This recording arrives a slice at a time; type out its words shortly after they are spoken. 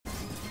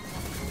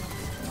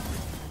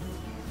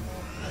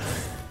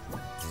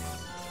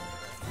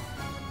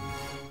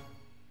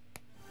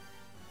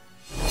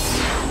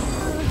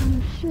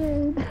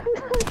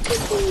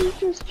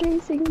just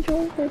chasing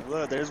Jordan.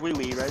 Look, there's Wee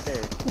Wee right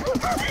there.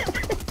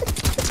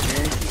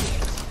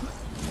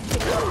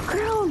 Oh,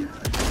 ground.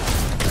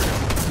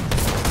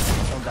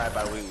 Don't die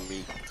by Wee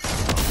Wee.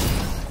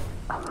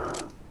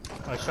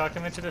 I shocked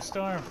him into the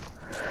storm.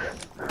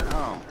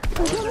 Oh.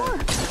 There's one more.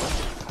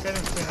 Get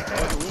him, Spinner.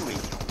 Where's Wee Wee?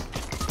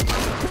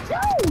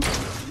 No!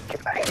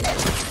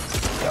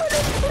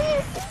 Jordan,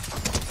 please!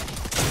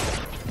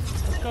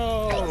 Let's go!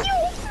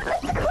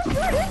 Let's go,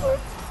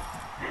 Jordan!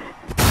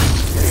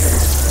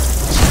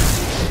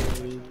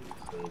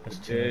 There's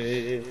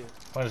two.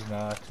 One's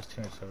not, just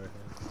two minutes over here.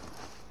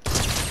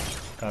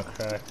 Gonna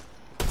crack.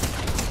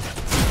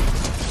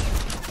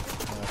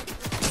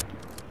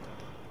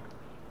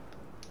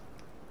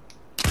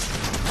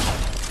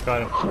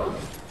 Got him.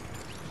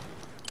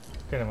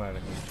 Get him out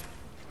of here.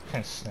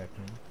 Can't snipe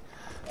me.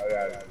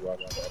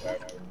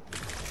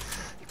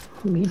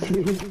 Me too.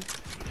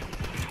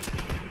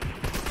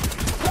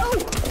 I'm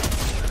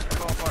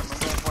going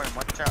for him,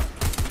 watch out.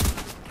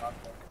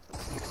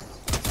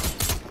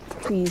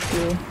 Please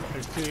do.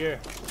 There's two here.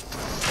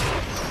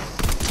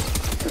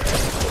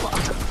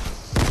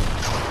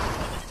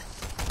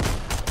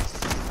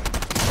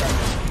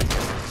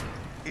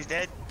 He's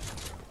dead.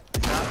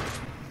 He's not.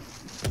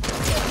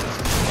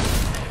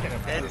 Get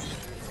him Dead. out.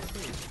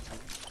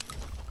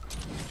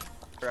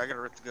 I got a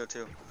rift to go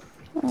too.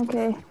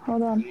 Okay,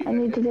 hold on. I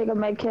need to take a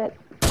med kit.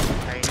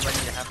 Hey, anybody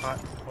need a half pot?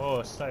 Oh,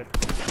 a snipe.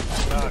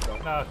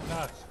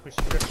 Knock. We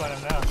should rip on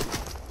him now.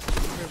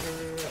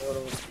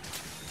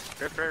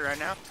 Rift right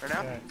now? Right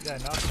now? Yeah,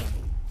 knock him.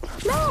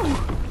 No!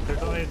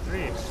 There's only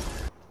three.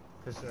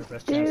 This is our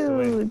best chance to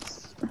win.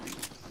 Dudes.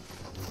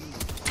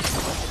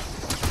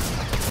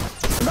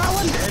 That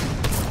one! Dead?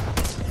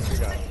 We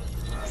got him.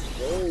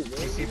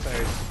 AC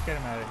players, get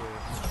him out of here.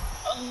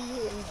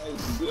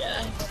 Oh,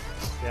 yeah.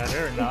 Yeah,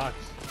 they're knocked.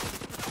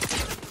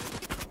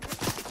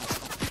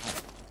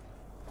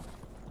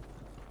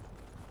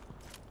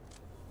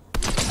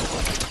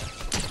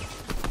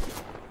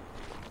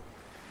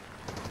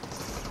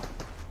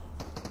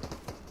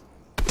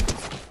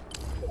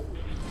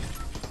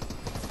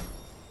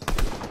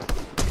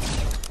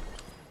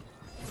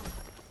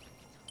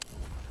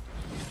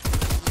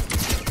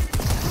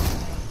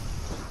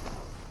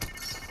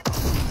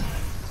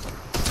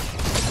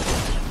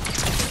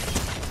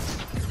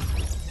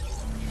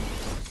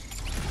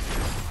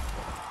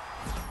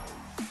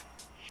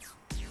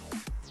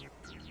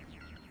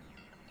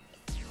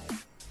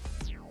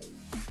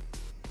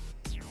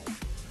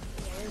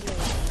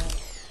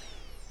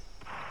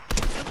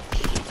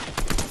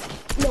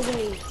 No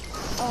way.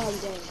 Oh, I'm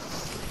dead.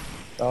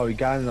 Oh, he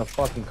got in the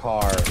fucking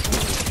car.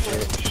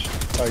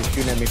 Oh, he's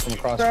shooting at me from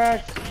across.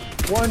 Crack!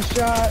 One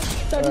shot!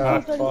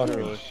 31,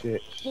 32. Fuck,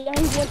 shit. Yeah,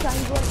 he's one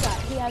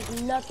shot, He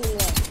has nothing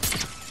left.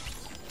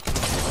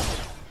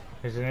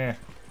 He's in here.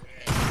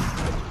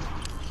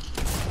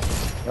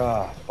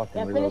 Ah,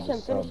 fucking Yeah, reload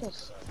finish him.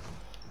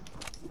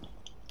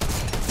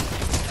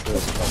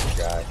 This fucking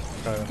guy.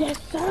 Got him. Yes,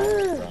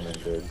 sir!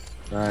 Running, dude.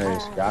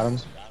 Nice, got him.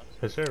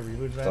 Is there a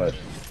reload van? But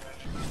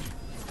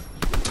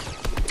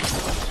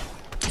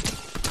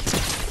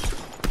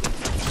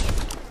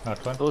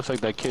Knocked one. It looks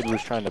like that kid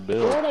was trying to Where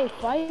build. are they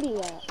fighting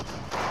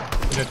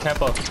at? In the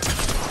temple.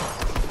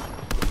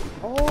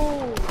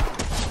 Oh.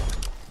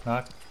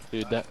 Knock.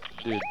 Dude,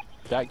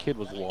 that kid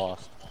was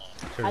lost.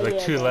 There's like yeah,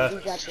 two man, left.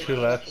 he's got this. Two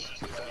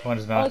left.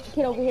 One's Oh, not. it's a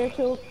kid over here,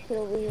 too.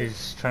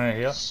 He's trying to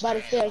heal. By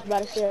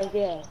the stairs,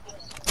 yeah.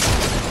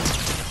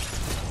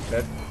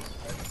 Dead.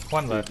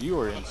 One Dude, left. you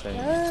were insane.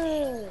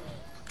 Ah.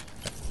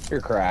 you're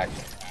cracked.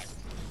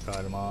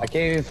 Got him all. I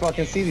can't even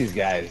fucking see these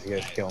guys. You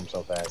guys kill them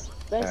so fast.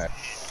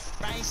 Best.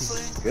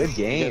 Good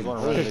game. You guys wanna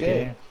Good win the shit.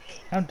 game?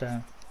 I'm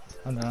down.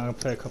 I'm gonna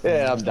play a couple.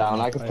 Yeah, more. I'm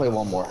down. I can play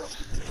one more.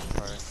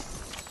 Alright.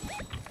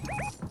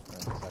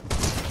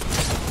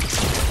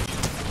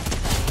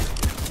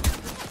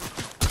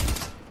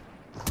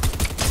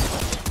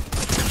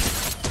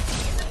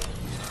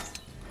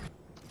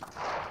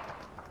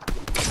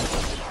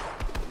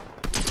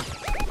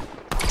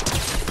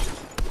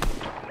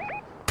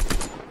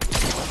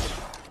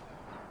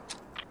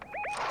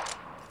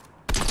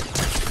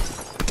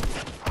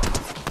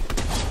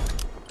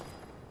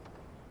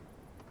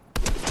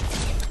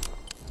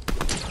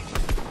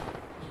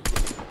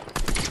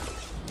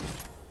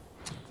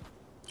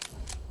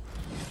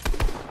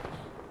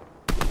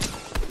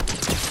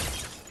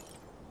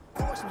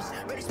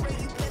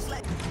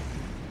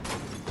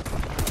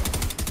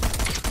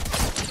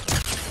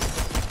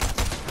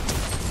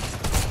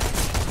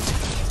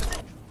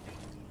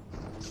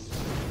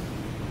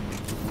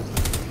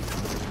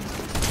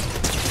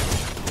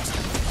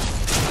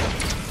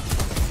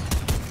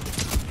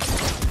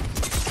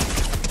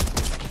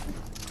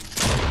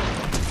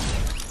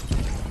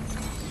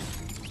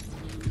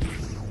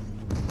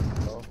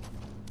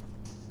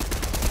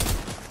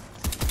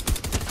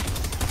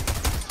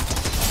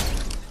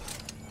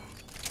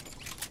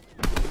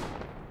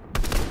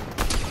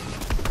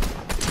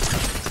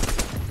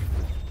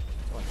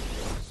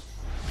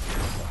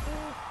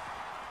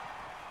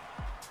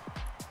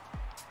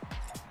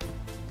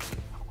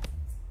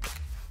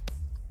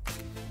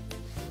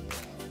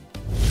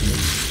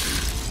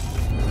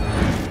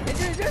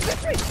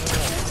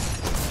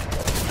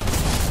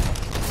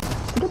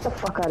 Get the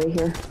fuck out of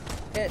here.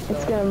 Hit, It's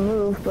though. gonna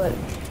move, but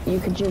you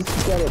could just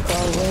get it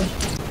probably.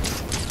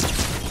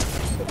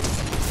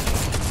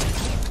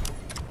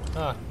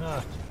 Ah,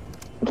 ah.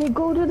 Okay,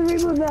 go to the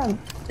remove them.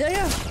 Yeah,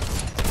 yeah.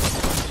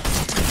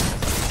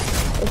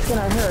 It's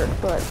gonna hurt,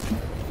 but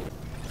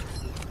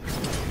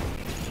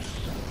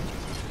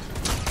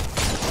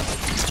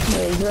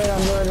yeah, he's right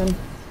on Jordan.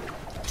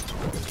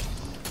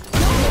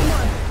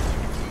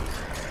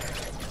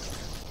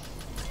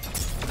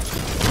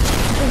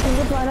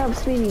 Zip line up,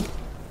 Speedy.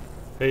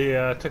 He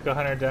took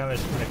 100 damage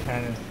from the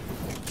cannon.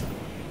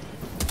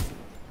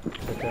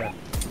 Okay,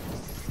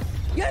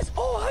 Yes!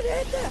 Oh, how did I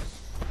hit that?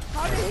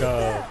 How did I hit go.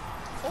 that?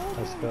 Oh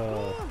Let's my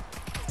go. God.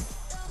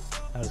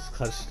 That was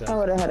clutch I stuff.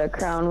 would have had a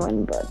crown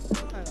win, but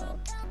I know.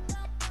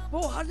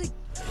 Bro, how did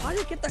I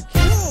get that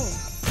kill?